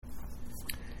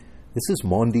This is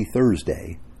Maundy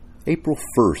Thursday, April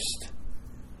 1st.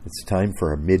 It's time for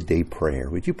our midday prayer.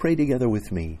 Would you pray together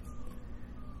with me?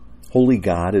 Holy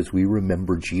God, as we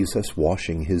remember Jesus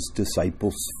washing his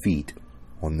disciples' feet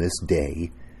on this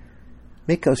day,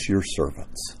 make us your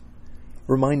servants.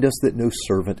 Remind us that no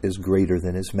servant is greater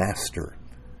than his master,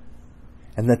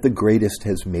 and that the greatest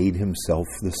has made himself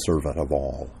the servant of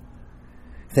all.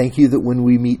 Thank you that when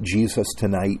we meet Jesus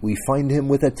tonight, we find him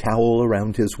with a towel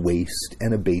around his waist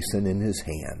and a basin in his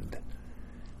hand.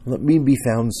 Let me be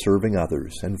found serving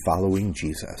others and following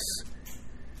Jesus.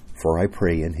 For I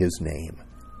pray in his name.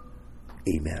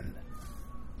 Amen.